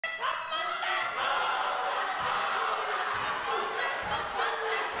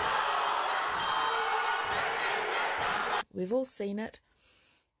We've all seen it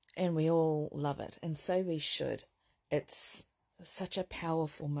and we all love it, and so we should. It's such a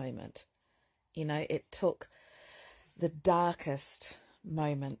powerful moment. You know, it took the darkest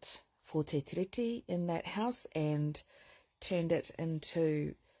moment for Te Tiriti in that house and turned it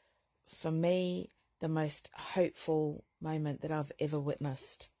into, for me, the most hopeful moment that I've ever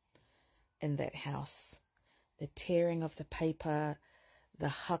witnessed in that house. The tearing of the paper, the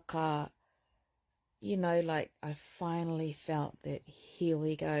haka, you know, like I finally felt that here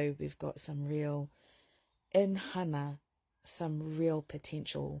we go, we've got some real, in hana, some real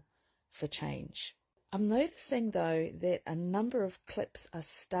potential for change. I'm noticing though that a number of clips are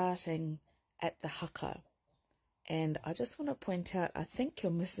starting at the haka, and I just want to point out, I think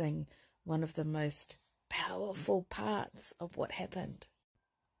you're missing one of the most powerful parts of what happened.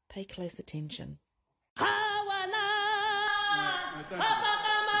 Pay close attention.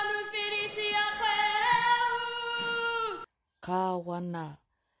 Ka wana,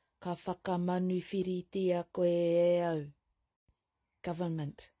 ka whakamanuwhiriti a koe e au.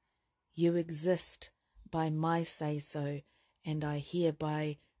 Government, you exist by my say-so, and I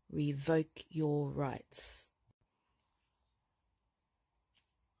hereby revoke your rights.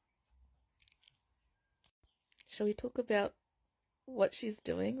 Shall we talk about what she's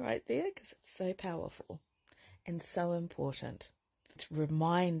doing right there? Because it's so powerful and so important. It's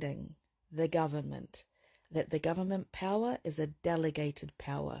reminding the government that the government power is a delegated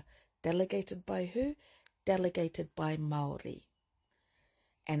power. Delegated by who? Delegated by Māori.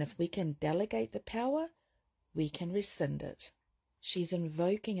 And if we can delegate the power, we can rescind it. She's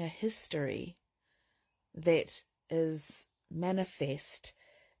invoking a history that is manifest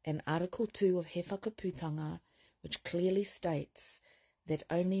in Article 2 of He Whakaputanga, which clearly states that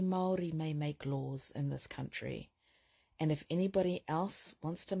only Māori may make laws in this country. And if anybody else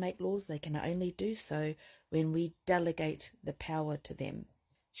wants to make laws, they can only do so when we delegate the power to them.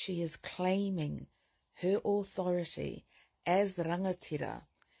 She is claiming her authority as the rangatira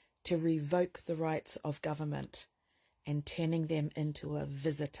to revoke the rights of government and turning them into a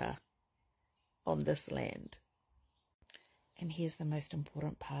visitor on this land. And here's the most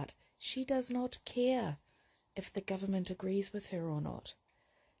important part. She does not care if the government agrees with her or not.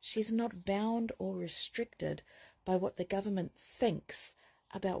 She's not bound or restricted by what the government thinks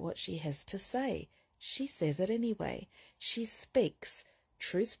about what she has to say. She says it anyway. She speaks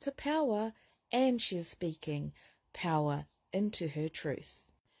truth to power, and she's speaking power into her truth.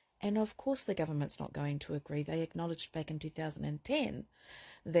 And of course the government's not going to agree. They acknowledged back in 2010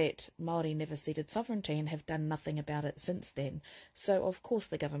 that Māori never ceded sovereignty and have done nothing about it since then. So of course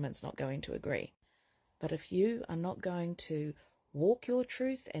the government's not going to agree. But if you are not going to walk your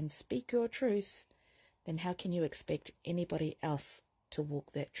truth and speak your truth, then how can you expect anybody else to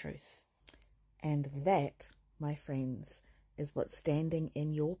walk that truth? And that, my friends, is what standing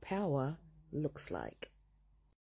in your power looks like.